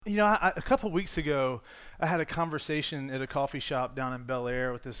A couple weeks ago, I had a conversation at a coffee shop down in Bel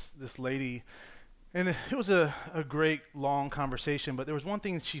Air with this lady, and it was a great long conversation. But there was one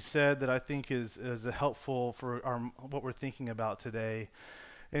thing she said that I think is helpful for what we're thinking about today.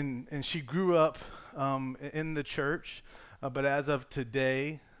 And she grew up in the church, but as of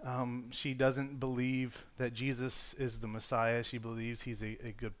today, she doesn't believe that Jesus is the Messiah. She believes he's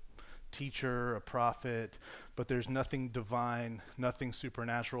a good teacher, a prophet, but there's nothing divine, nothing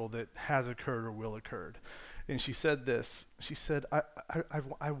supernatural that has occurred or will occur. And she said this. She said,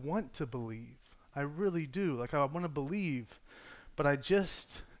 I want to believe. I really do. Like, I want to believe, but I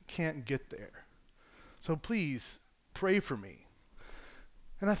just can't get there. So please pray for me.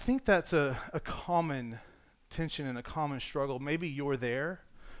 And I think that's a common tension and a common struggle. Maybe you're there.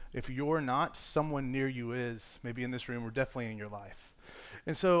 If you're not, someone near you is, maybe in this room or definitely in your life.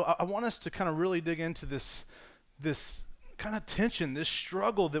 And so I want us to kind of really dig into this kind of tension, this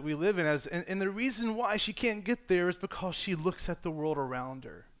struggle that we live in. And the reason why she can't get there is because she looks at the world around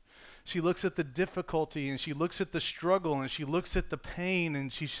her. She looks at the difficulty, and she looks at the struggle, and she looks at the pain,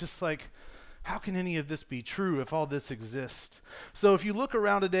 and she's just like, how can any of this be true if all this exists? So if you look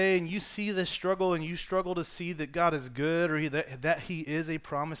around today and you see this struggle and you struggle to see that God is good or that he is a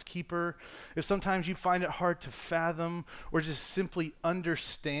promise keeper, if sometimes you find it hard to fathom or just simply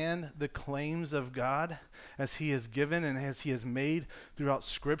understand the claims of God as he has given and as he has made throughout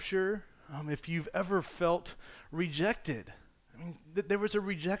Scripture, if you've ever felt rejected, there was a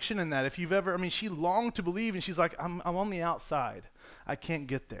rejection in that. If you've ever, she longed to believe and she's like, I'm on the outside. I can't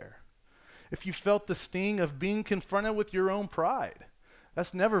get there. If you felt the sting of being confronted with your own pride,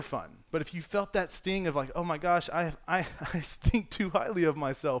 that's never fun. But if you felt that sting of like, oh my gosh, I think too highly of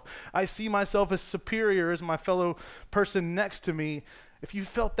myself. I see myself as superior as my fellow person next to me. If you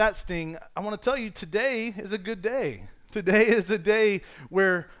felt that sting, I want to tell you today is a good day. Today is a day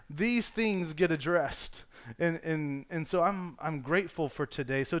where these things get addressed. And so I'm grateful for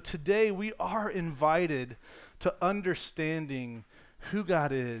today. So today we are invited to understanding who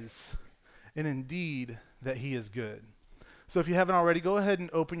God is, and indeed that he is good. So if you haven't already, go ahead and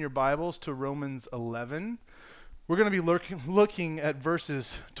open your Bibles to Romans 11. We're going to be looking at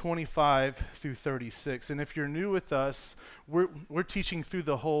verses 25 through 36. And if you're new with us, we're teaching through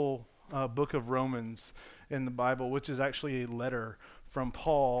the whole book of Romans in the Bible, which is actually a letter from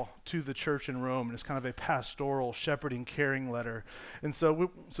Paul to the church in Rome. And it's kind of a pastoral, shepherding, caring letter. And so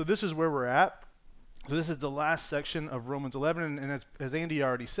this is where we're at. So this is the last section of Romans 11, and as Andy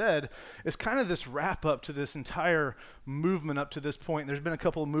already said, it's kind of this wrap up to this entire movement up to this point. There's been a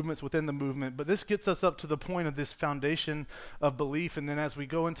couple of movements within the movement, but this gets us up to the point of this foundation of belief. And then as we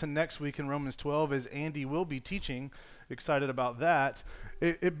go into next week in Romans 12, as Andy will be teaching, excited about that,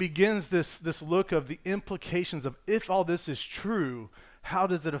 it begins this look of the implications of if all this is true, how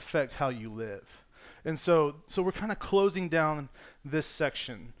does it affect how you live? And so we're kind of closing down this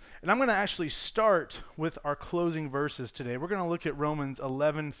section. And I'm going to actually start with our closing verses today. We're going to look at Romans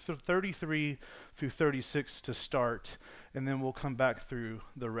 11, 33 through 36 to start, and then we'll come back through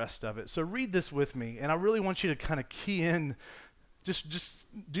the rest of it. So read this with me, and I really want you to kind of key in, just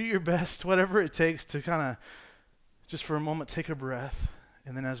do your best, whatever it takes to kind of, just for a moment, take a breath.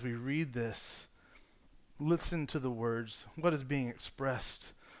 And then as we read this, listen to the words, what is being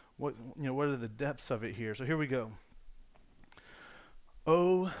expressed. What are the depths of it here? So here we go.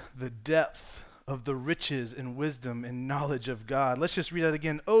 Oh, the depth of the riches and wisdom and knowledge of God. Let's just read that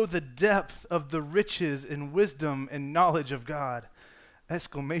again. Oh, the depth of the riches and wisdom and knowledge of God.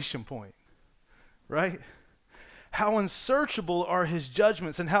 Exclamation point. Right? How unsearchable are his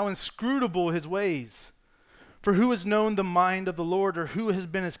judgments and how inscrutable his ways. For who has known the mind of the Lord, or who has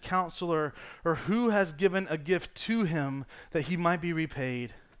been his counselor, or who has given a gift to him that he might be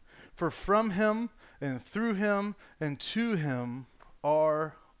repaid? For from him and through him and to him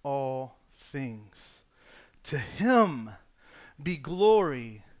are all things. To him be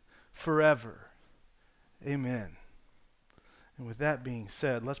glory forever. Amen. And with that being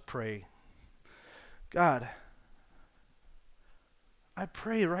said, let's pray. God, I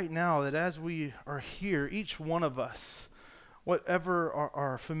pray right now that as we are here, each one of us, whatever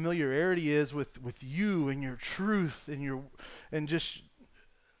our familiarity is with you and your truth and just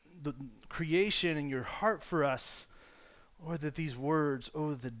the creation and your heart for us, or that these words,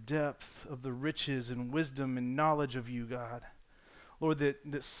 oh, the depth of the riches and wisdom and knowledge of you, God. Lord,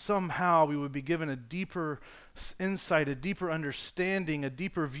 that somehow we would be given a deeper insight, a deeper understanding, a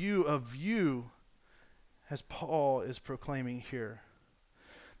deeper view of you, as Paul is proclaiming here.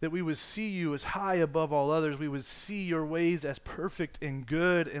 That we would see you as high above all others. We would see your ways as perfect and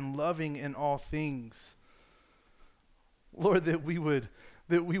good and loving in all things. Lord, that we would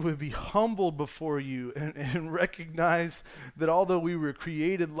that we would be humbled before you and recognize that although we were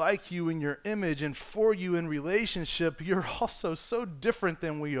created like you in your image and for you in relationship, you're also so different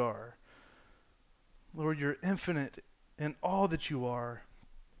than we are. Lord, you're infinite in all that you are.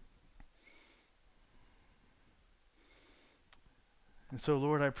 And so,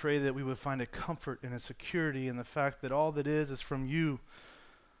 Lord, I pray that we would find a comfort and a security in the fact that all that is from you.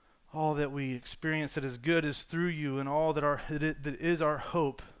 All that we experience that is good is through you, and all that is our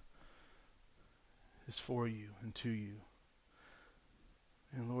hope is for you and to you.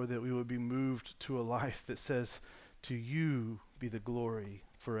 And Lord, that we would be moved to a life that says, to you be the glory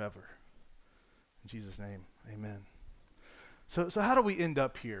forever. In Jesus' name, amen. So how do we end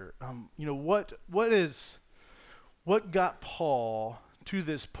up here? What got Paul to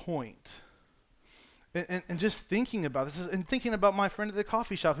this point? And just thinking about this, and thinking about my friend at the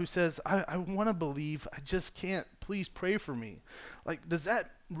coffee shop who says, I want to believe, I just can't, please pray for me. Like, does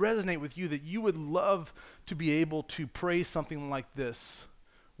that resonate with you, that you would love to be able to pray something like this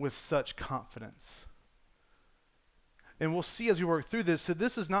with such confidence? And we'll see as we work through this, that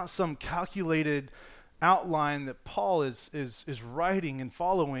this is not some calculated outline that Paul is writing and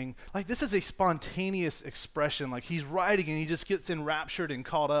following. Like, this is a spontaneous expression. Like, he's writing and he just gets enraptured and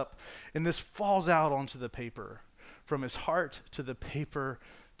caught up, and this falls out onto the paper, from his heart to the paper,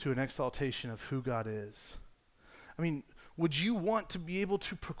 to an exaltation of who God is. I mean, would you want to be able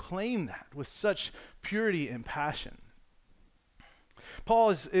to proclaim that with such purity and passion? Paul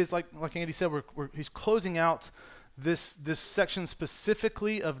is like Andy said, he's closing out this section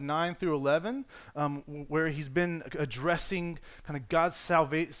specifically of 9 through 11, where he's been addressing kind of God's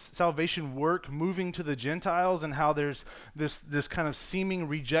salvation work moving to the Gentiles, and how there's this kind of seeming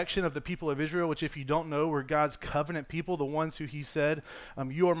rejection of the people of Israel, which, if you don't know, were God's covenant people, the ones who he said,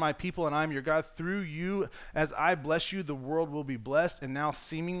 you are my people and I'm your God. Through you, as I bless you, the world will be blessed. And now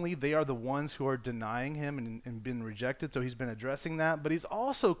seemingly they are the ones who are denying him and been rejected. So he's been addressing that, but he's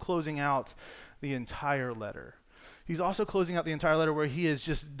also closing out the entire letter. He's also closing out the entire letter where he has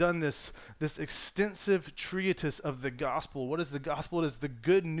just done this extensive treatise of the gospel. What is the gospel? It is the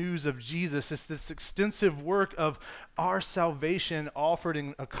good news of Jesus. It's this extensive work of our salvation offered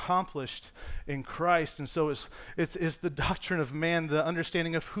and accomplished in Christ. And so it's the doctrine of man, the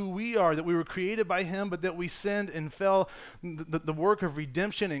understanding of who we are, that we were created by him, but that we sinned and fell. The work of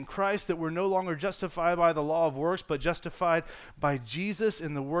redemption in Christ, that we're no longer justified by the law of works, but justified by Jesus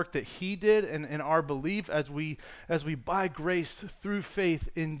and the work that he did, and our belief as we by grace through faith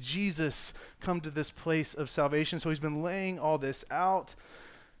in Jesus come to this place of salvation. So he's been laying all this out,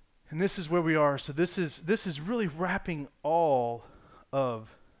 and this is where we are. So this is really wrapping all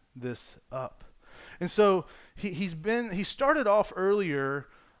of this up. And so he started off earlier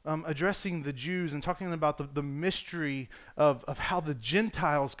addressing the Jews and talking about the mystery of how the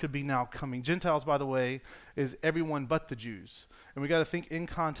Gentiles could be now coming. Gentiles, by the way, is everyone but the Jews. And we got to think in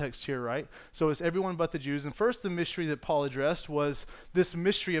context here, right? So it's everyone but the Jews. And first, the mystery that Paul addressed was this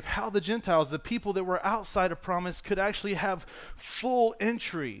mystery of how the Gentiles, the people that were outside of promise, could actually have full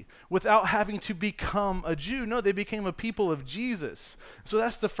entry without having to become a Jew. No, they became a people of Jesus. So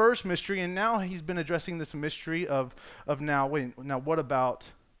that's the first mystery. And now he's been addressing this mystery of now what about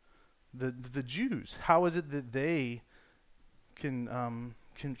the Jews? How is it that they can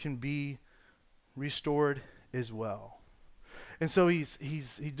be restored as well? And so he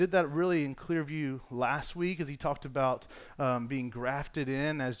did that really in clear view last week, as he talked about being grafted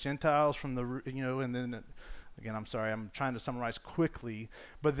in as Gentiles from and then again, I'm sorry, I'm trying to summarize quickly,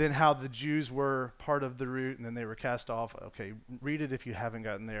 but then how the Jews were part of the root and then they were cast off. Okay, read it if you haven't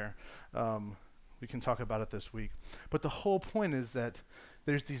gotten there. We can talk about it this week. But the whole point is that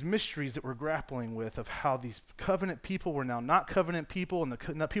there's these mysteries that we're grappling with of how these covenant people were now not covenant people, and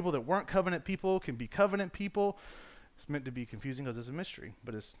the people that weren't covenant people can be covenant people. It's meant to be confusing because it's a mystery,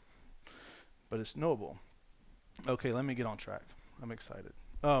 but it's knowable. Okay, let me get on track. I'm excited.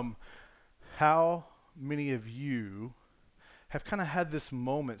 How many of you have kind of had this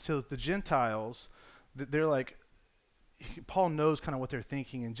moment? So that the Gentiles, they're like, Paul knows kind of what they're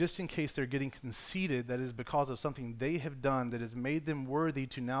thinking, and just in case they're getting conceited, that is because of something they have done that has made them worthy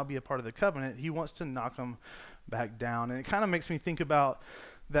to now be a part of the covenant, he wants to knock them back down. And it kind of makes me think about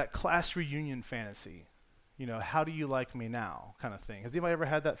that class reunion fantasy. How do you like me now kind of thing. Has anybody ever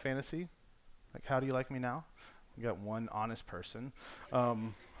had that fantasy? Like, how do you like me now? We got one honest person.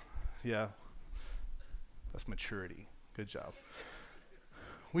 Yeah, that's maturity. Good job.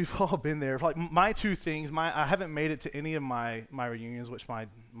 We've all been there. Like, my two things, I haven't made it to any of my reunions, which my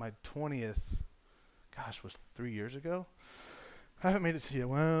 20th, was 3 years ago. I haven't made it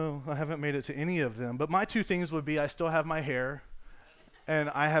to any of them. But my two things would be, I still have my hair, and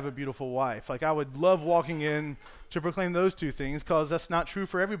I have a beautiful wife. Like, I would love walking in to proclaim those two things, because that's not true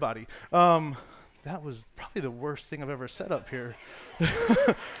for everybody. That was probably the worst thing I've ever said up here.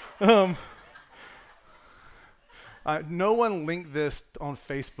 No one link this on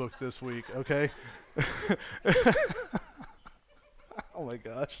Facebook this week, okay? Oh my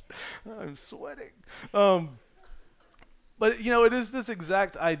gosh, I'm sweating. But it is this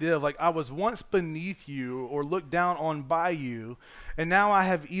exact idea of, like, I was once beneath you or looked down on by you, and now I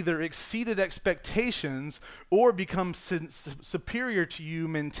have either exceeded expectations or become superior to you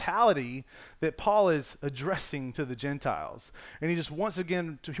mentality that Paul is addressing to the Gentiles. And he just wants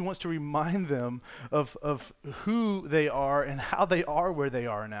to remind them of who they are and how they are where they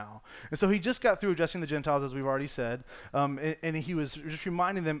are now. And so he just got through addressing the Gentiles, as we've already said, and he was just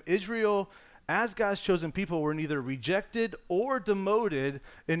reminding them, Israel, as God's chosen people, were neither rejected or demoted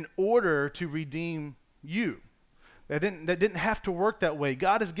in order to redeem you. That didn't have to work that way.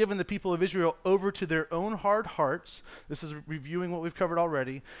 God has given the people of Israel over to their own hard hearts. This is reviewing what we've covered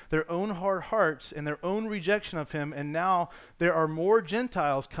already. Their own hard hearts and their own rejection of him. And now there are more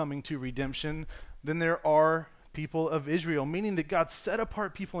Gentiles coming to redemption than there are people of Israel, meaning that God's set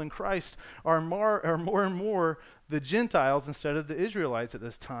apart people in Christ are more and more the Gentiles instead of the Israelites at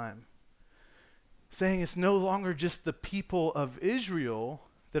this time. Saying it's no longer just the people of Israel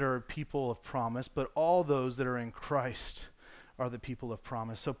that are people of promise, but all those that are in Christ are the people of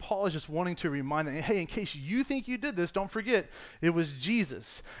promise. So Paul is just wanting to remind them, hey, in case you think you did this, don't forget, it was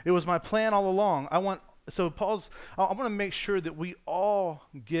Jesus. It was my plan all along. I want to make sure that we all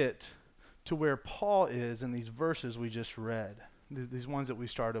get to where Paul is in these verses we just read, these ones that we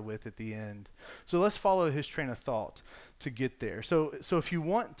started with at the end. So let's follow his train of thought to get there. So if you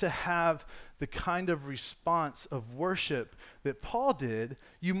want to have the kind of response of worship that Paul did,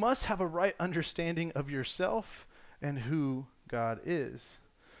 you must have a right understanding of yourself and who God is.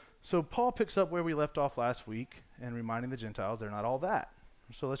 So Paul picks up where we left off last week and reminding the Gentiles they're not all that.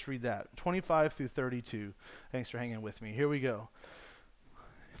 So let's read that, 25 through 32. Thanks for hanging with me. Here we go.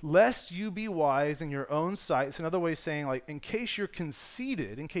 Lest you be wise in your own sight. It's another way of saying, like, in case you're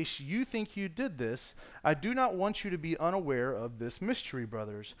conceited, in case you think you did this, I do not want you to be unaware of this mystery,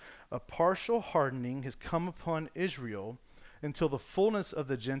 brothers. A partial hardening has come upon Israel until the fullness of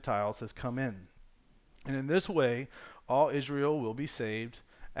the Gentiles has come in. And in this way, all Israel will be saved.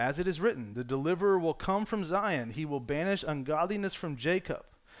 As it is written, the deliverer will come from Zion. He will banish ungodliness from Jacob.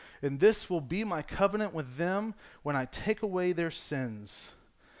 And this will be my covenant with them when I take away their sins.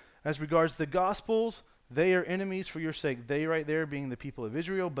 As regards the Gospels, they are enemies for your sake. They right there being the people of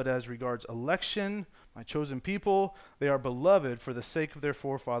Israel. But as regards election, my chosen people, they are beloved for the sake of their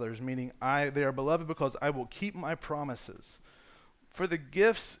forefathers, meaning they are beloved because I will keep my promises. For the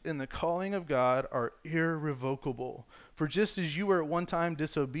gifts in the calling of God are irrevocable. For just as you were at one time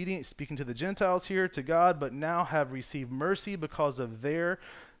disobedient, speaking to the Gentiles here, to God, but now have received mercy because of the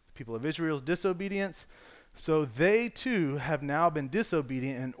people of Israel's disobedience, so they too have now been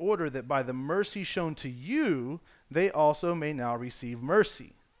disobedient in order that by the mercy shown to you, they also may now receive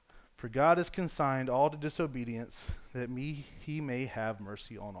mercy. For God has consigned all to disobedience, that he may have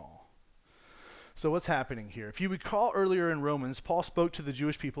mercy on all. So what's happening here? If you recall earlier in Romans, Paul spoke to the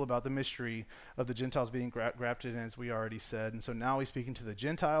Jewish people about the mystery of the Gentiles being grafted in, as we already said. And so now he's speaking to the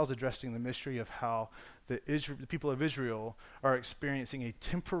Gentiles, addressing the mystery of how the people of Israel are experiencing a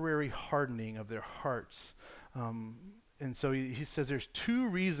temporary hardening of their hearts. And so he says there's two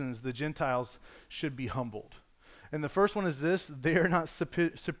reasons the Gentiles should be humbled. And the first one is this: they are not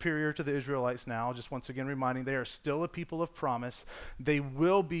superior to the Israelites now. Just once again reminding, they are still a people of promise. They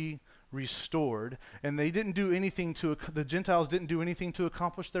will be restored, and the Gentiles didn't do anything to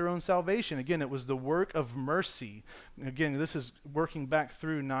accomplish their own salvation. Again, it was the work of mercy. Again, this is working back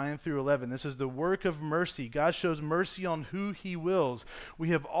through 9 through 11. This is the work of mercy. God shows mercy on who he wills.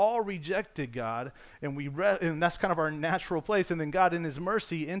 We have all rejected God, and and that's kind of our natural place, and then God in his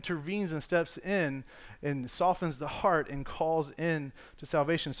mercy intervenes and steps in and softens the heart and calls in to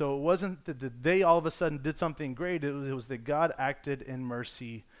salvation. So it wasn't that they all of a sudden did something great. It was that God acted in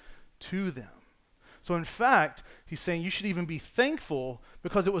mercy to them. So in fact, he's saying you should even be thankful,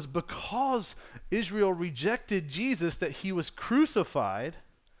 because it was because Israel rejected Jesus that he was crucified,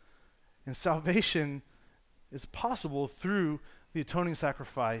 and salvation is possible through the atoning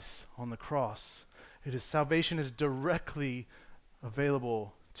sacrifice on the cross. Salvation is directly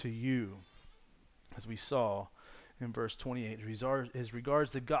available to you, as we saw in verse 28. As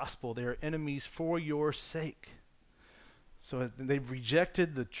regards the gospel, they are enemies for your sake. So they've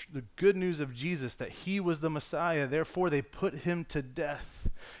rejected the good news of Jesus, that he was the Messiah. Therefore, they put him to death.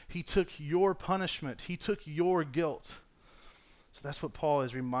 He took your punishment. He took your guilt. So So that's what Paul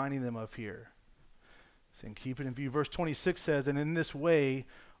is reminding them of here. Saying, keep it in view. Verse 26 says, and in this way,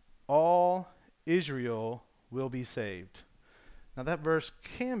 all Israel will be saved. Now that verse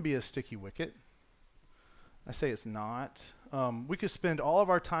can be a sticky wicket. I say it's not. We could spend all of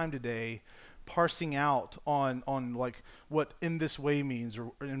our time today parsing out on like what in this way means,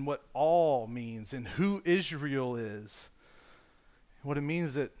 and what all means, and who Israel is. What it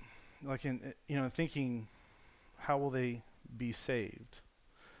means that, like in thinking, how will they be saved?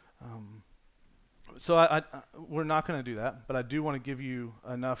 So we're not going to do that, but I do want to give you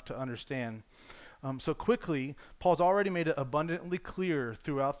enough to understand. So quickly, Paul's already made it abundantly clear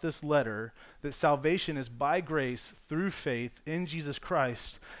throughout this letter that salvation is by grace through faith in Jesus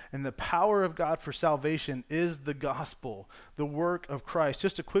Christ, and the power of God for salvation is the gospel, the work of Christ.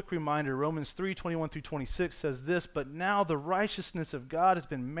 Just a quick reminder, Romans 3:21-26 says this, but now the righteousness of God has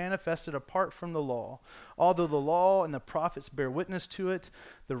been manifested apart from the law. Although the law and the prophets bear witness to it,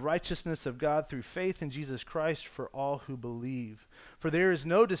 the righteousness of God through faith in Jesus Christ for all who believe. For there is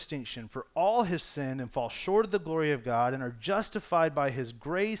no distinction, for all have sinned and fall short of the glory of God and are justified by his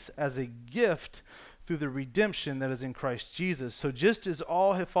grace as a gift through the redemption that is in Christ Jesus. So just as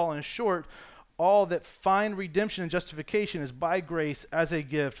all have fallen short, all that find redemption and justification is by grace as a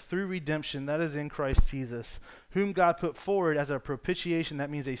gift through redemption that is in Christ Jesus, whom God put forward as a propitiation, that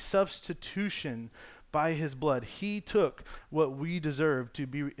means a substitution by his blood. He took what we deserved to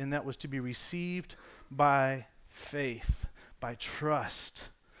be, and that was to be received by faith, by trust.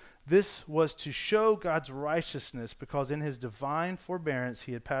 This was to show God's righteousness, because in his divine forbearance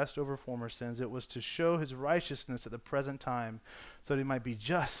he had passed over former sins. It was to show his righteousness at the present time, so that he might be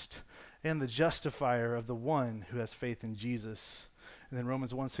just and the justifier of the one who has faith in Jesus. And then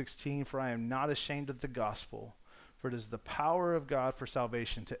Romans 1:16, for I am not ashamed of the gospel, for it is the power of God for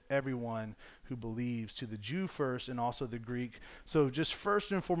salvation to everyone who believes, to the Jew first and also the Greek. So just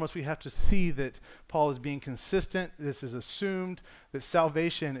first and foremost, we have to see that Paul is being consistent. This is assumed that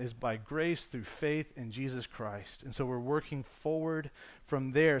salvation is by grace through faith in Jesus Christ. And so we're working forward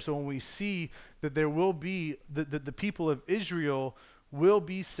from there. So when we see that there will be, that the people of Israel will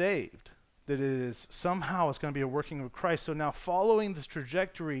be saved, that it is somehow it's going to be a working of Christ. So now, following the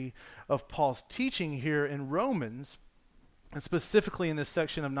trajectory of Paul's teaching here in Romans, and specifically in this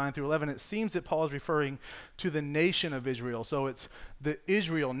section of 9-11, it seems that Paul is referring to the nation of Israel. So it's the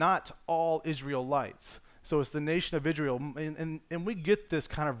Israel, not all Israelites. So it's the nation of Israel. And we get this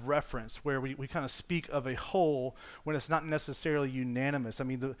kind of reference where we kind of speak of a whole when it's not necessarily unanimous. I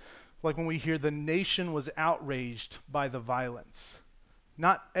mean, like when we hear the nation was outraged by the violence.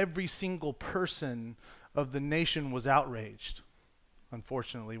 Not every single person of the nation was outraged,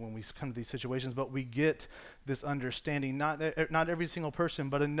 unfortunately, when we come to these situations, but we get this understanding, not every single person,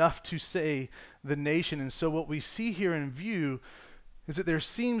 but enough to say the nation. And so what we see here in view is that there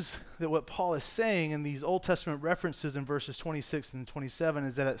seems that what Paul is saying in these Old Testament references in verses 26 and 27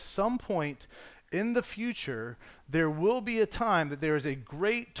 is that at some point in the future, there will be a time that there is a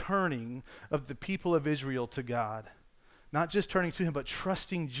great turning of the people of Israel to God. Not just turning to him, but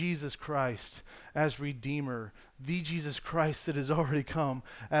trusting Jesus Christ as Redeemer, the Jesus Christ that has already come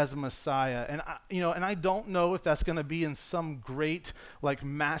as Messiah. And I don't know if that's going to be in some great, like,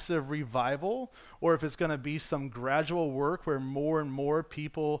 massive revival, or if it's going to be some gradual work where more and more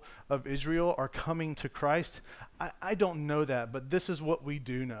people of Israel are coming to Christ. I don't know that, but this is what we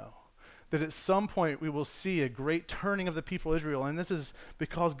do know. That at some point we will see a great turning of the people of Israel, and this is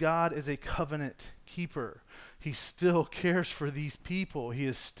because God is a covenant keeper. He still cares for these people. He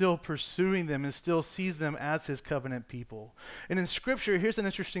is still pursuing them and still sees them as his covenant people. And in Scripture, here's an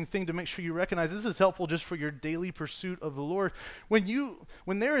interesting thing to make sure you recognize. This is helpful just for your daily pursuit of the Lord.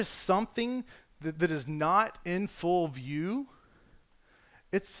 When there is something that is not in full view,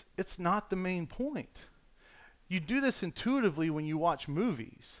 it's not the main point. You do this intuitively when you watch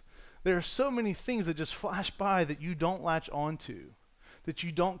movies. There are so many things that just flash by that you don't latch onto, that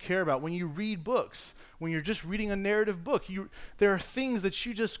you don't care about. When you read books, when you're just reading a narrative book, there are things that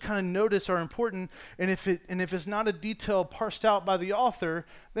you just kind of notice are important, and if it's not a detail parsed out by the author,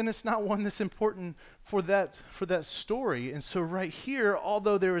 then it's not one that's important for that story. And so right here,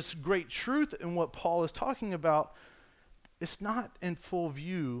 although there is great truth in what Paul is talking about, it's not in full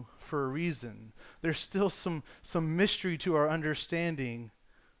view for a reason. There's still some mystery to our understanding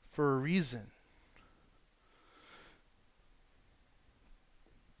for a reason.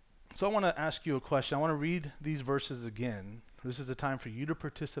 So I want to ask you a question. I want to read these verses again. This is a time for you to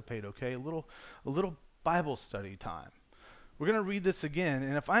participate, okay? A little Bible study time. We're going to read this again,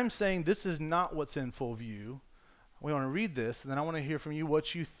 and if I'm saying this is not what's in full view, we want to read this, and then I want to hear from you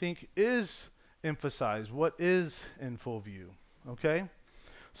what you think is emphasized, what is in full view. Okay?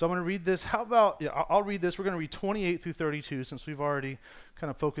 So I'm going to read this. How about, yeah, I'll read this. We're going to read 28 through 32 since we've already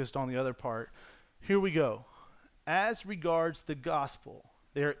kind of focused on the other part. Here we go. As regards the gospel,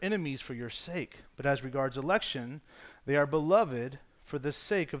 they are enemies for your sake. But as regards election, they are beloved for the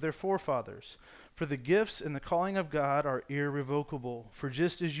sake of their forefathers. For the gifts and the calling of God are irrevocable. For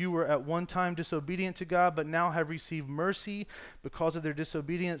just as you were at one time disobedient to God, but now have received mercy because of their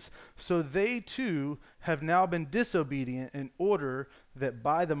disobedience, so they too have now been disobedient, in order that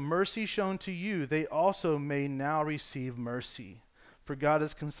by the mercy shown to you, they also may now receive mercy. For God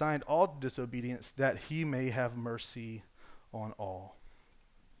has consigned all disobedience, that he may have mercy on all.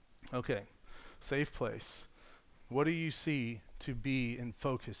 Okay, safe place. What do you see to be in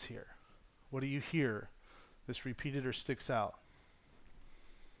focus here? What do you hear that's repeated or sticks out?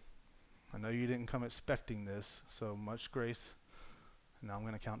 I know you didn't come expecting this, so much grace. Now I'm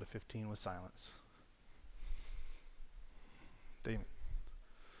going to count to 15 with silence. Damon.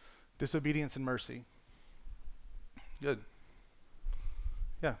 Disobedience and mercy. Good.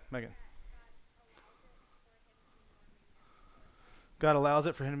 Yeah, Megan. God allows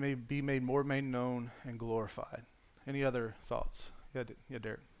it for him to be made more made known and glorified. Any other thoughts? Yeah,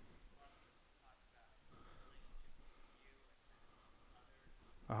 Derek.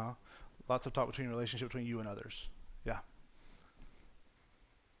 Uh-huh. Lots of talk between relationship between you and others. Yeah.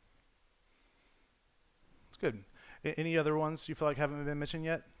 It's good. Any other ones you feel like haven't been mentioned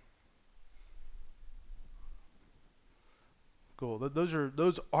yet? Cool. Those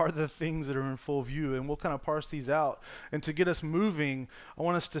are the things that are in full view, and we'll kind of parse these out. And to get us moving, I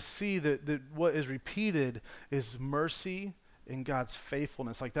want us to see that what is repeated is mercy and God's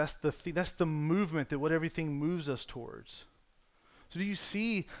faithfulness. Like that's the movement that what everything moves us towards. So do you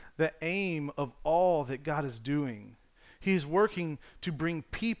see the aim of all that God is doing? He is working to bring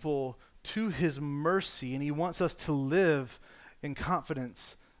people to his mercy, and he wants us to live in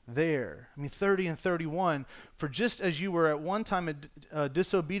confidence there. I mean, 30 and 31, for just as you were at one time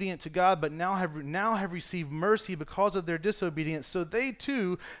disobedient to God, but now have received mercy because of their disobedience, so they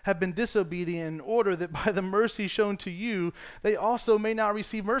too have been disobedient, in order that by the mercy shown to you, they also may now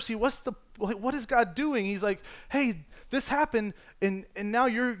receive mercy. What is God doing? He's like, hey, this happened, and now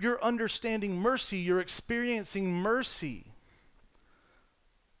you're understanding mercy, you're experiencing mercy.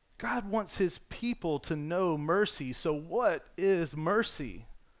 God wants his people to know mercy. So what is mercy?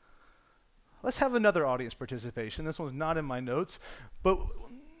 Let's have another audience participation. This one's not in my notes, but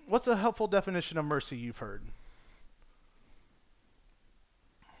what's a helpful definition of mercy you've heard?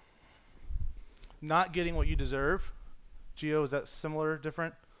 Not getting what you deserve. Gio, is that similar,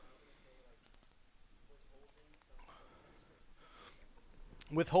 different?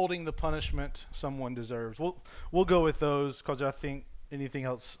 Withholding the punishment someone deserves. We'll go with those because I think anything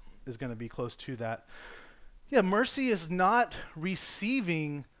else is going to be close to that. Yeah, mercy is not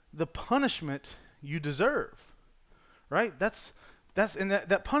receiving the punishment you deserve, right?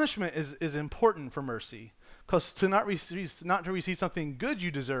 That punishment is important for mercy, because to not to receive something good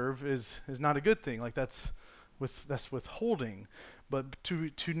you deserve is not a good thing. Like that's withholding. But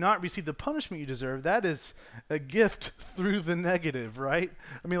to not receive the punishment you deserve, that is a gift through the negative, right?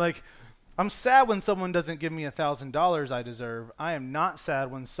 I mean, like, I'm sad when someone doesn't give me $1,000 I deserve. I am not sad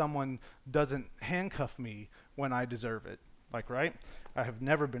when someone doesn't handcuff me when I deserve it. Like, right? I have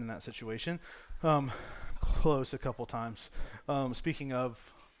never been in that situation. Close a couple times. Speaking of,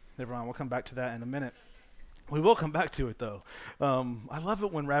 never mind, we'll come back to that in a minute. We will come back to it, though. I love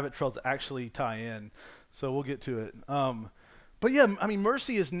it when rabbit trails actually tie in, so we'll get to it. But yeah, I mean,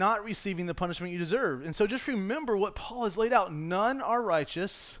 mercy is not receiving the punishment you deserve. And so just remember what Paul has laid out. None are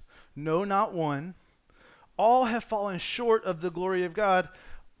righteous, no, not one. All have fallen short of the glory of God.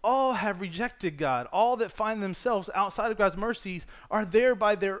 All have rejected God. All that find themselves outside of God's mercies are there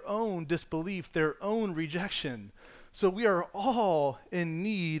by their own disbelief, their own rejection. So we are all in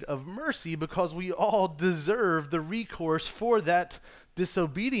need of mercy because we all deserve the recourse for that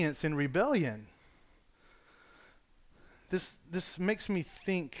disobedience and rebellion. This makes me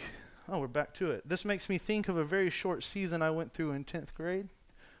think, we're back to it. This makes me think of a very short season I went through in 10th grade.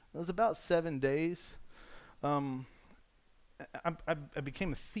 It was about 7 days. I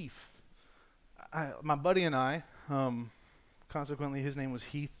became a thief. My buddy and I, consequently his name was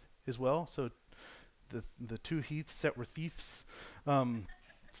Heath as well, so the two Heaths that were thieves,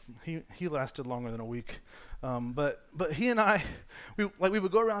 he lasted longer than a week. But he and I, we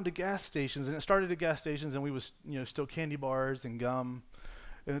would go around to gas stations, and it started at gas stations, and we was still candy bars and gum,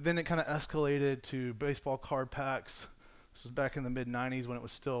 and then it kind of escalated to baseball card packs. This was back in the mid-'90s when it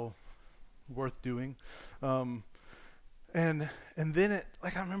was still worth doing. And then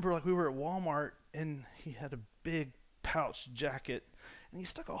I remember we were at Walmart, and he had a big pouch jacket, and he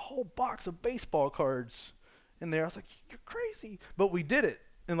stuck a whole box of baseball cards in there. I was like, you're crazy. But we did it.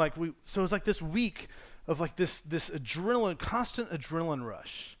 And so it was like this week of like this adrenaline, constant adrenaline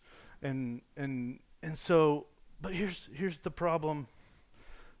rush. And so, but here's the problem.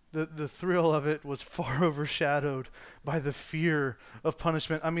 The thrill of it was far overshadowed by the fear of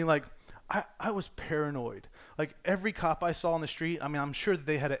punishment. I mean, like, I was paranoid. Like, every cop I saw on the street, I mean, I'm sure that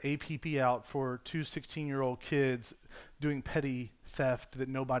they had an APP out for two 16-year-old kids doing petty theft that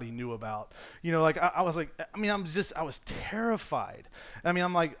nobody knew about. You know, like, I was like, I mean, I was terrified. I mean,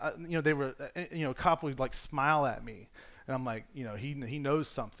 I'm like, they were, a cop would like smile at me. And I'm like, he knows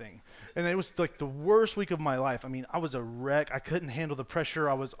something. And it was like the worst week of my life. I mean, I was a wreck. I couldn't handle the pressure.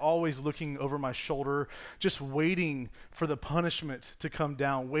 I was always looking over my shoulder, just waiting for the punishment to come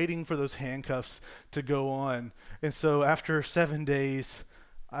down, waiting for those handcuffs to go on. And so after 7 days,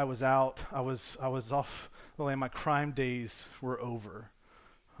 I was out. I was off the land. My crime days were over.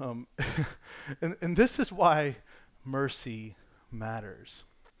 And this is why mercy matters.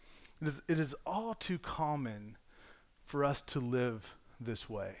 It is all too common for us to live this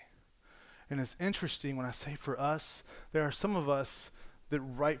way. And it's interesting when I say for us, there are some of us that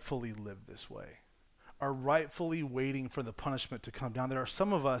rightfully live this way, are rightfully waiting for the punishment to come down. There are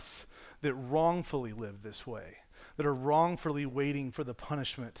some of us that wrongfully live this way, that are wrongfully waiting for the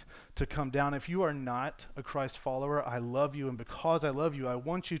punishment to come down. If you are not a Christ follower, I love you, and because I love you, I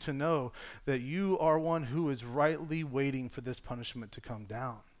want you to know that you are one who is rightly waiting for this punishment to come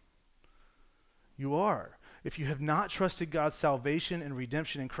down. You are. If you have not trusted God's salvation and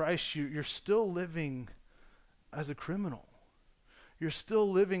redemption in Christ, you're still living as a criminal. You're still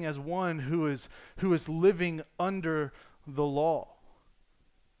living as one who is living under the law.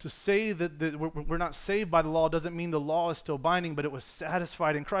 To say that we're not saved by the law doesn't mean the law is still binding, but it was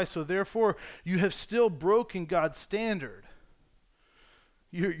satisfied in Christ. So therefore, you have still broken God's standard.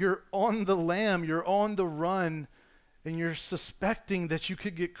 You're on the lam, you're on the run, and you're suspecting that you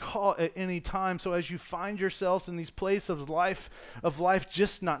could get caught at any time. So as you find yourselves in these places of life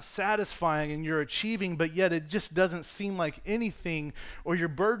just not satisfying, and you're achieving, but yet it just doesn't seem like anything, or you're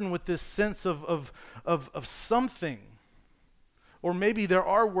burdened with this sense of something. Or maybe there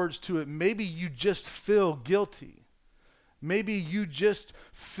are words to it. Maybe you just feel guilty. Maybe you just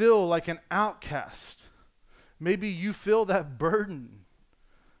feel like an outcast. Maybe you feel that burden.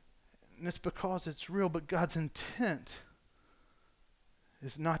 And it's because it's real, but God's intent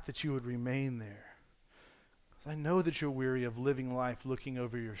is not that you would remain there. I know that you're weary of living life looking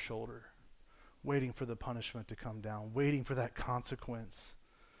over your shoulder, waiting for the punishment to come down, waiting for that consequence.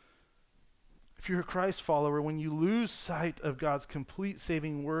 If you're a Christ follower, when you lose sight of God's complete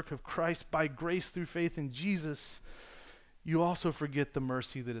saving work of Christ by grace through faith in Jesus, you also forget the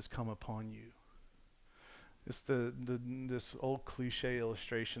mercy that has come upon you. It's this old cliche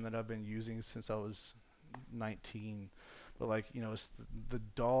illustration that I've been using since I was 19. But it's the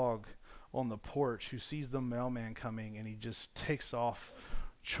dog on the porch who sees the mailman coming, and he just takes off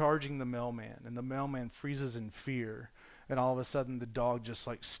charging the mailman, and the mailman freezes in fear. And all of a sudden the dog just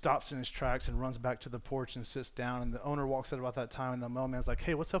stops in his tracks and runs back to the porch and sits down, and the owner walks out about that time, and the mailman's like,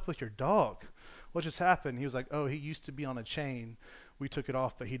 "Hey, what's up with your dog? What just happened?" He was like, "Oh, he used to be on a chain. We took it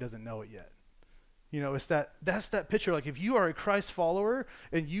off, but he doesn't know it yet." That's that picture. Like, if you are a Christ follower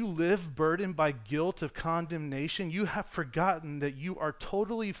and you live burdened by guilt of condemnation, you have forgotten that you are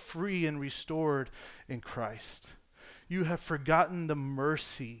totally free and restored in Christ. You have forgotten the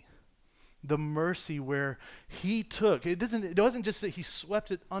mercy where he took. It wasn't just that he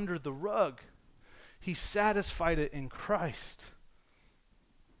swept it under the rug. He satisfied it in Christ.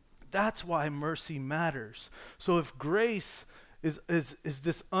 That's why mercy matters. So if grace is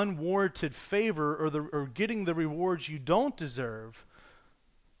this unwarranted favor or getting the rewards you don't deserve,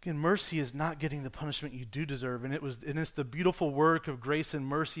 again, mercy is not getting the punishment you do deserve. And it's the beautiful work of grace and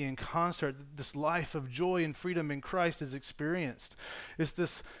mercy in concert. This life of joy and freedom in Christ is experienced.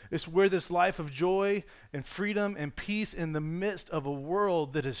 It's where this life of joy and freedom and peace in the midst of a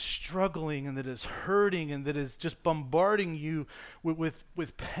world that is struggling and that is hurting and that is just bombarding you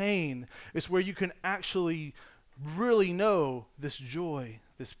with pain. It's where you can actually really know this joy,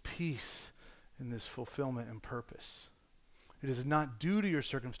 this peace, and this fulfillment and purpose. It is not due to your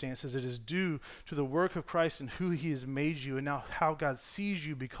circumstances. It is due to the work of Christ and who he has made you, and now how God sees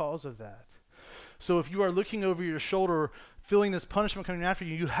you because of that. So if you are looking over your shoulder, feeling this punishment coming after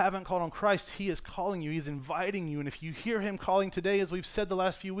you, you haven't called on Christ. He is calling you. He's inviting you. And if you hear him calling today, as we've said the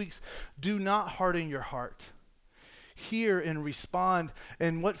last few weeks, do not harden your heart. Hear and respond.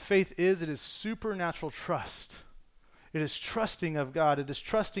 And what faith is, it is supernatural trust. It is trusting of God. It is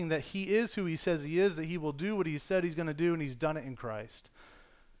trusting that he is who he says he is, that he will do what he said he's going to do, and he's done it in Christ.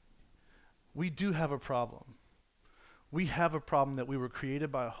 We do have a problem. We have a problem that we were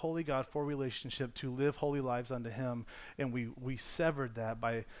created by a holy God for relationship to live holy lives unto him, and we severed that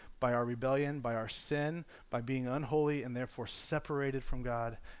by our rebellion, by our sin, by being unholy and therefore separated from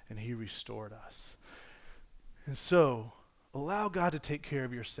God, and he restored us. And so, allow God to take care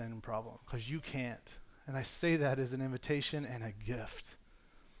of your sin problem, because you can't. And I say that as an invitation and a gift.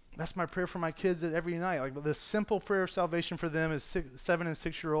 That's my prayer for my kids every night. Like this simple prayer of salvation for them as 7 and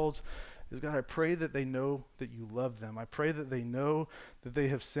 6-year-olds is, God, I pray that they know that you love them. I pray that they know that they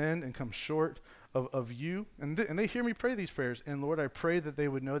have sinned and come short of you. And they hear me pray these prayers. And Lord, I pray that they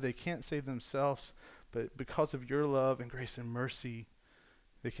would know they can't save themselves, but because of your love and grace and mercy,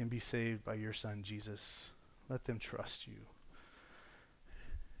 they can be saved by your Son, Jesus. Let them trust you.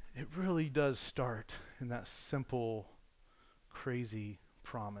 It really does start in that simple, crazy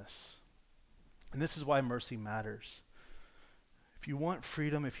promise. And this is why mercy matters. If you want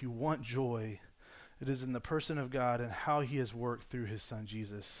freedom, if you want joy, it is in the person of God and how he has worked through his Son,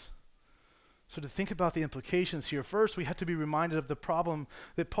 Jesus. So to think about the implications here, first we have to be reminded of the problem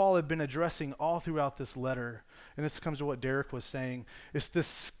that Paul had been addressing all throughout this letter. And this comes to what Derek was saying. It's this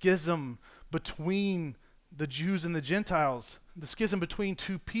schism between the Jews and the Gentiles, the schism between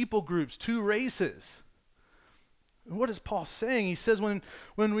two people groups, two races. And what is Paul saying? He says when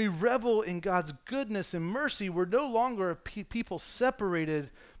we revel in God's goodness and mercy, we're no longer a people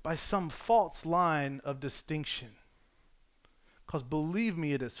separated by some false line of distinction. Because believe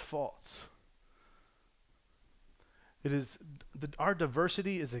me, it is false. It is our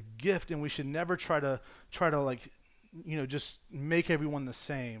diversity is a gift, and we should never try to just make everyone the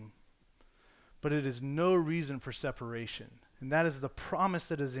same. But it is no reason for separation. And that is the promise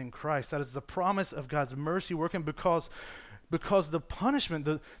that is in Christ. That is the promise of God's mercy working because the punishment,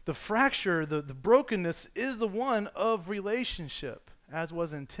 the fracture, the brokenness is the one of relationship, as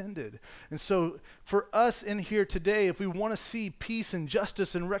was intended. And so for us in here today, if we want to see peace and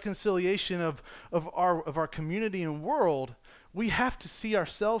justice and reconciliation of our community and world, we have to see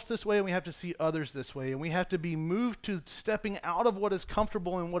ourselves this way, and we have to see others this way, and we have to be moved to stepping out of what is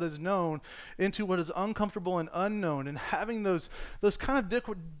comfortable and what is known into what is uncomfortable and unknown, and having those kind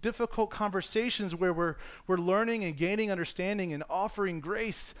of difficult conversations where we're learning and gaining understanding and offering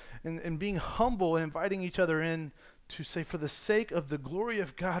grace and being humble and inviting each other in to say, for the sake of the glory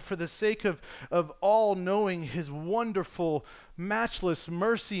of God, for the sake of all knowing his wonderful, matchless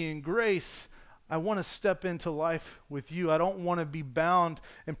mercy and grace, I want to step into life with you. I don't want to be bound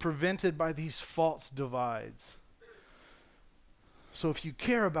and prevented by these false divides. So if you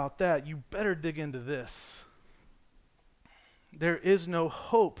care about that, you better dig into this. There is no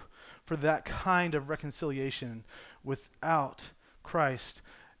hope for that kind of reconciliation without Christ.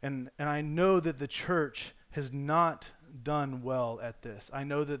 And I know that the church has not done well at this. I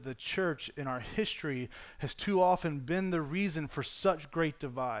know that the church in our history has too often been the reason for such great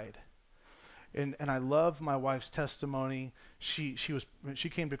divide. And I love my wife's testimony. She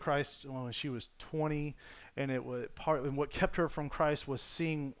came to Christ when she was 20, and what kept her from Christ was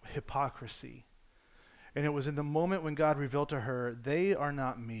seeing hypocrisy. And it was in the moment when God revealed to her, they are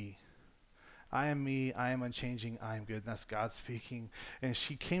not me. I am me, I am unchanging, I am good. And that's God speaking. And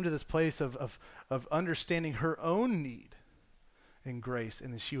she came to this place of understanding her own need and grace,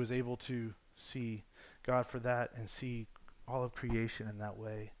 and then she was able to see God for that and see all of creation in that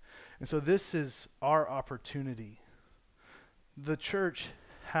way. And so this is our opportunity. The church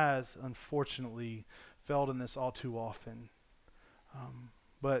has, unfortunately, failed in this all too often.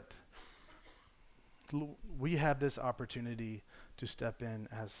 But we have this opportunity to step in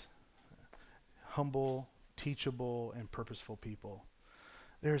as humble, teachable, and purposeful people.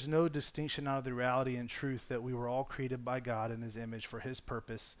 There's no distinction out of the reality and truth that we were all created by God in his image for his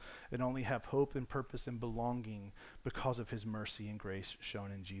purpose, and only have hope and purpose and belonging because of his mercy and grace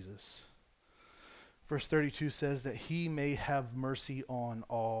shown in Jesus. Verse 32 says that he may have mercy on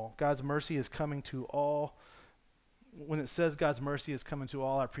all. God's mercy is coming to all. When it says God's mercy is coming to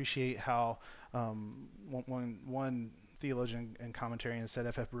all, I appreciate how one theologian and commentarian said,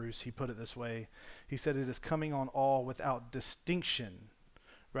 F.F. Bruce, he put it this way. He said it is coming on all without distinction,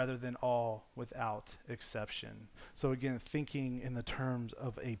 rather than all without exception. So again, thinking in the terms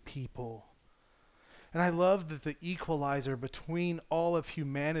of a people. And I love that the equalizer between all of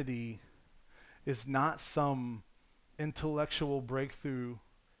humanity is not some intellectual breakthrough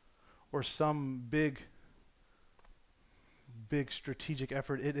or some big strategic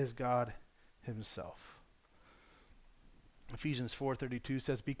effort. It is God himself. Ephesians 4:32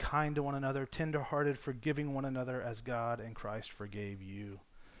 says, "Be kind to one another, tenderhearted, forgiving one another as God and Christ forgave you."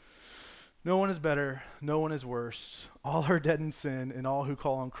 No one is better, no one is worse. All are dead in sin, and all who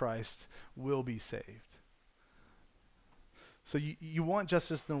call on Christ will be saved. So you want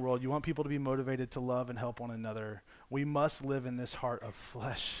justice in the world. You want people to be motivated to love and help one another. We must live in this heart of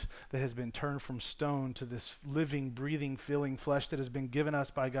flesh that has been turned from stone to this living, breathing, feeling flesh that has been given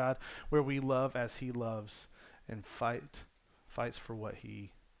us by God, where we love as he loves and fights for what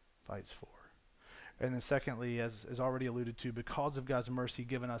he fights for. And then secondly, as already alluded to, because of God's mercy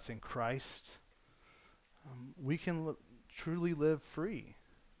given us in Christ, we can truly live free.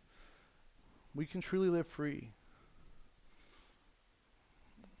 We can truly live free.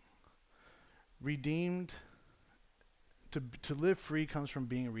 Redeemed, to live free comes from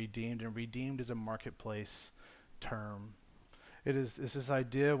being redeemed, and redeemed is a marketplace term. It's this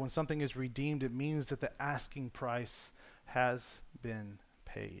idea when something is redeemed, it means that the asking price has been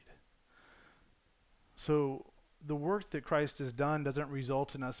paid. So the work that Christ has done doesn't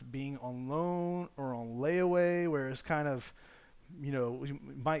result in us being on loan or on layaway, where it's kind of, we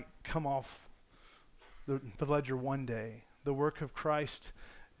might come off the ledger one day. The work of Christ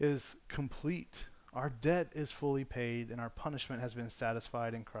is complete. Our debt is fully paid, and our punishment has been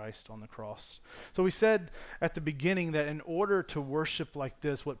satisfied in Christ on the cross. So we said at the beginning that in order to worship like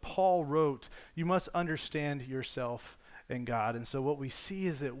this, what Paul wrote, you must understand yourself and God. And so what we see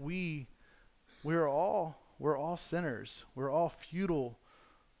is that we're all sinners. We're all futile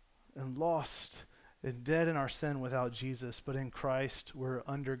and lost and dead in our sin without Jesus, but in Christ we're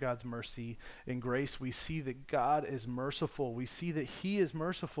under God's mercy and grace. We see that God is merciful. We see that he is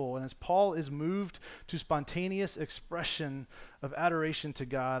merciful. And as Paul is moved to spontaneous expression of adoration to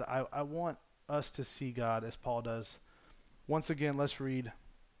God, I want us to see God as Paul does. Once again, let's read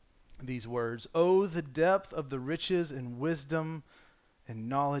these words. "Oh, the depth of the riches and wisdom and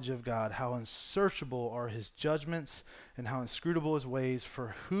knowledge of God, how unsearchable are his judgments and how inscrutable his ways.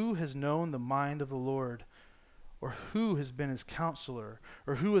 For who has known the mind of the Lord? Or who has been his counselor?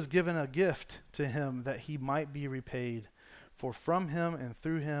 Or who has given a gift to him that he might be repaid? For from him and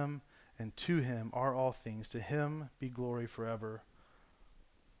through him and to him are all things. To him be glory forever."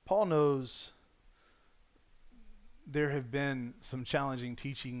 Paul knows there have been some challenging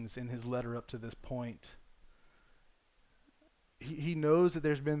teachings in his letter up to this point. He knows that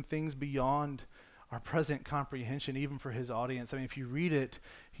there's been things beyond our present comprehension, even for his audience. I mean, if you read it,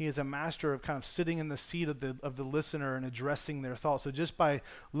 he is a master of kind of sitting in the seat of the listener and addressing their thoughts. So just by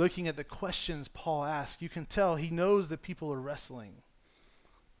looking at the questions Paul asks, you can tell he knows that people are wrestling.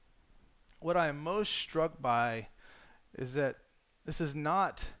 What I am most struck by is that this is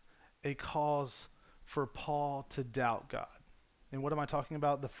not a cause for Paul to doubt God. And what am I talking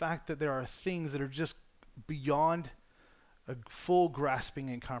about? The fact that there are things that are just beyond a full grasping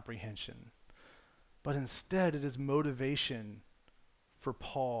and comprehension. But instead, it is motivation for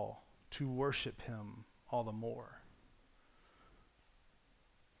Paul to worship him all the more.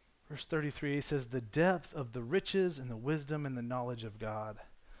 Verse 33 says, "The depth of the riches and the wisdom and the knowledge of God."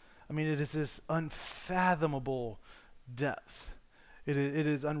 I mean, it is this unfathomable depth. It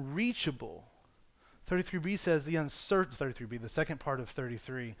is unreachable. 33b says the uncertain, 33b, the second part of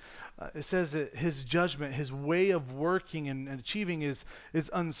 33, it says that his judgment, his way of working and achieving is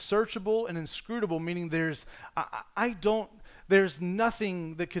unsearchable and inscrutable, meaning there's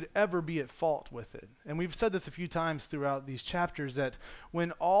nothing that could ever be at fault with it. And we've said this a few times throughout these chapters, that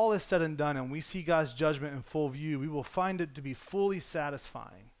when all is said and done and we see God's judgment in full view, we will find it to be fully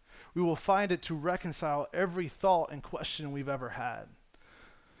satisfying. We will find it to reconcile every thought and question we've ever had.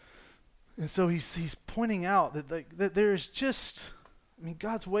 And so he's pointing out that there's just,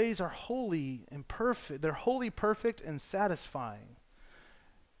 God's ways are holy and perfect. They're holy, perfect, and satisfying.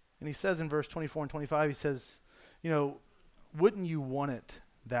 And he says in verse 24 and 25, he says, wouldn't you want it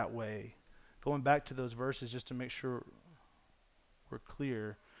that way? Going back to those verses just to make sure we're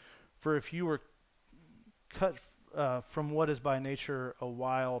clear. "For if you were cut from what is by nature a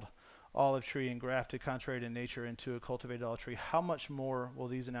wild olive tree and grafted contrary to nature into a cultivated olive tree, how much more will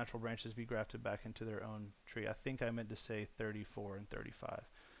these natural branches be grafted back into their own tree?" I think I meant to say 34 and 35.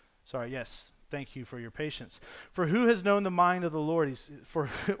 Sorry, yes. Thank you for your patience. "For who has known the mind of the Lord,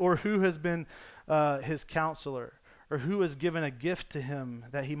 or who has been his counselor, or who has given a gift to him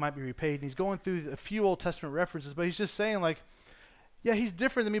that he might be repaid?" And he's going through a few Old Testament references, but he's just saying yeah, he's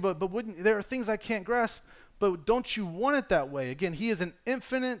different than me, but there are things I can't grasp, but don't you want it that way? Again, he is an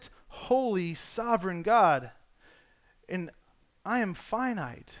infinite, holy, sovereign God, and I am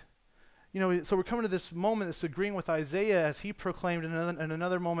finite. So we're coming to this moment that's agreeing with Isaiah as he proclaimed in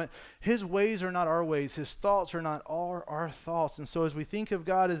another moment, his ways are not our ways, his thoughts are not our thoughts. And so as we think of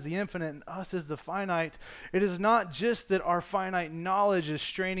God as the infinite and us as the finite, it is not just that our finite knowledge is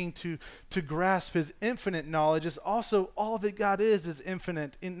straining to grasp his infinite knowledge, it's also all that God is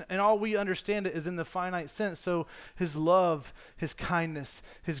infinite. And all we understand it is in the finite sense. So his love, his kindness,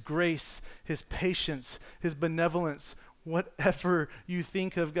 his grace, his patience, his benevolence, whatever you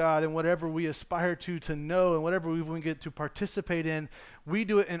think of God and whatever we aspire to know and whatever we get to participate in, we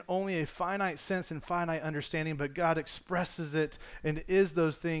do it in only a finite sense and finite understanding, but God expresses it and is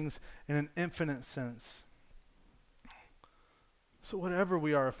those things in an infinite sense. So whatever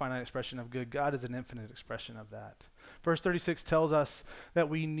we are a finite expression of good, God is an infinite expression of that. Verse 36 tells us that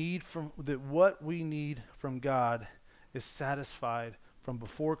what we need from God is satisfied from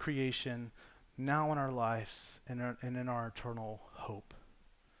before creation, now in our lives, and in our eternal hope.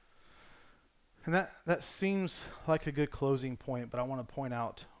 And that seems like a good closing point, but I want to point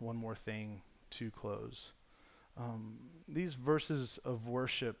out one more thing to close. These verses of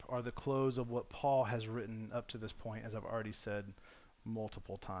worship are the close of what Paul has written up to this point, as I've already said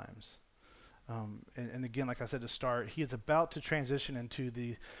multiple times. And again, like I said to start, he is about to transition into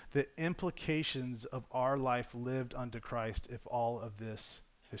the implications of our life lived unto Christ if all of this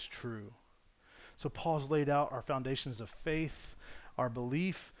is true. So Paul's laid out our foundations of faith, our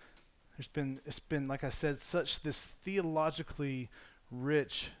belief. It's been, like I said, such this theologically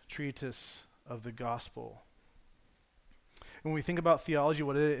rich treatise of the gospel. When we think about theology,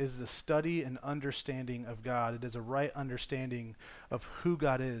 what it is the study and understanding of God. It is a right understanding of who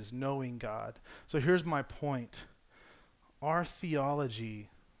God is, knowing God. So here's my point. Our theology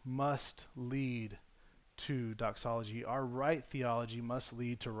must lead to doxology. Our right theology must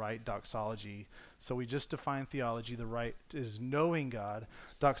lead to right doxology. So we just defined theology. The right is knowing God.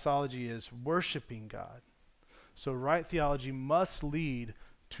 Doxology is worshiping God. So right theology must lead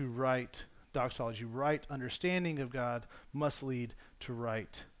to right doxology. Right understanding of God must lead to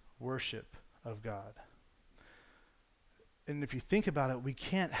right worship of God. And if you think about it, we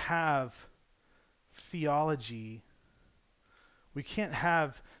can't have theology. We can't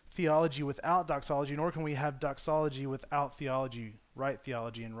have theology without doxology, nor can we have doxology without theology, right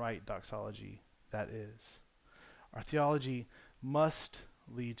theology and right doxology, that is. Our theology must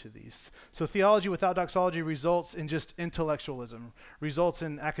lead to these. So theology without doxology results in just intellectualism, results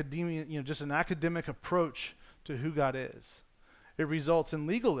in academia, just an academic approach to who God is. It results in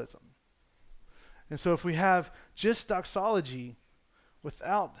legalism. And so if we have just doxology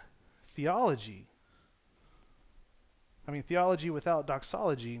without theology, theology without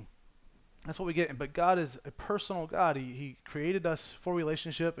doxology, that's what we get. But God is a personal God. He created us for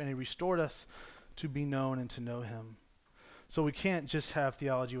relationship, and he restored us to be known and to know him. So we can't just have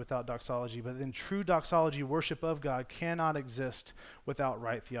theology without doxology, but then true doxology, worship of God, cannot exist without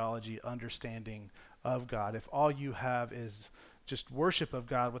right theology, understanding of God. If all you have is just worship of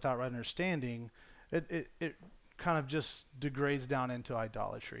God without right understanding, it kind of just degrades down into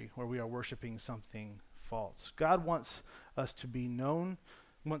idolatry, where we are worshiping something false. God wants us to be known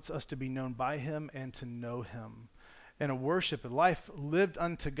by him and to know him. And a life lived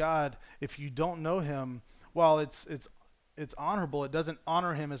unto God, if you don't know him, while it's honorable, it doesn't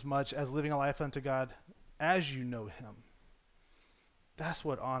honor him as much as living a life unto God as you know him. That's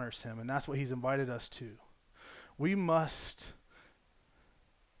what honors him, and that's what he's invited us to. We must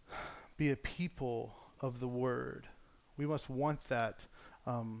be a people of the word. We must want that,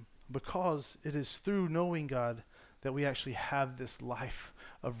 because it is through knowing God that we actually have this life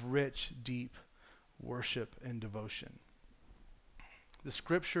of rich, deep worship and devotion. The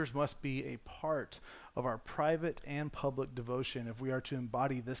scriptures must be a part of our private and public devotion if we are to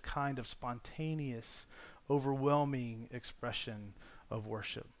embody this kind of spontaneous, overwhelming expression of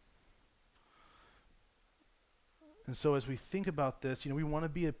worship. And so as we think about this, we want to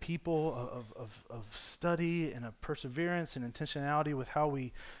be a people of study and of perseverance and intentionality with how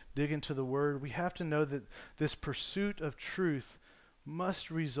we dig into the word. We have to know that this pursuit of truth must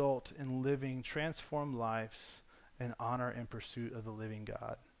result in living transformed lives and honor and pursuit of the living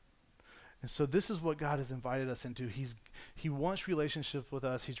God. And so this is what God has invited us into. He wants relationship with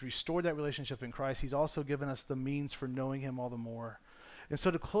us. He's restored that relationship in Christ. He's also given us the means for knowing him all the more. And so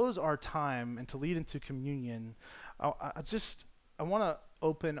to close our time and to lead into communion, I want to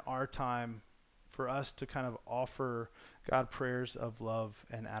open our time for us to kind of offer God prayers of love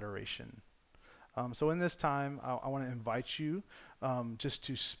and adoration. So in this time, I want to invite you just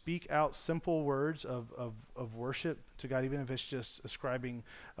to speak out simple words of worship to God, even if it's just ascribing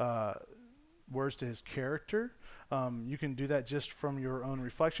words to his character. You can do that just from your own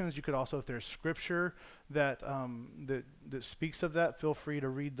reflections. You could also, if there's scripture that that speaks of that, feel free to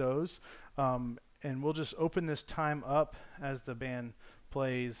read those. And we'll just open this time up as the band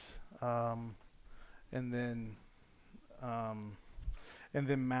plays, and then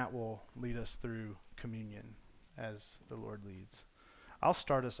Matt will lead us through communion as the Lord leads. I'll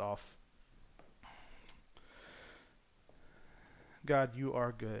start us off. God, you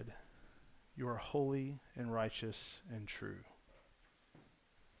are good. You are holy and righteous and true.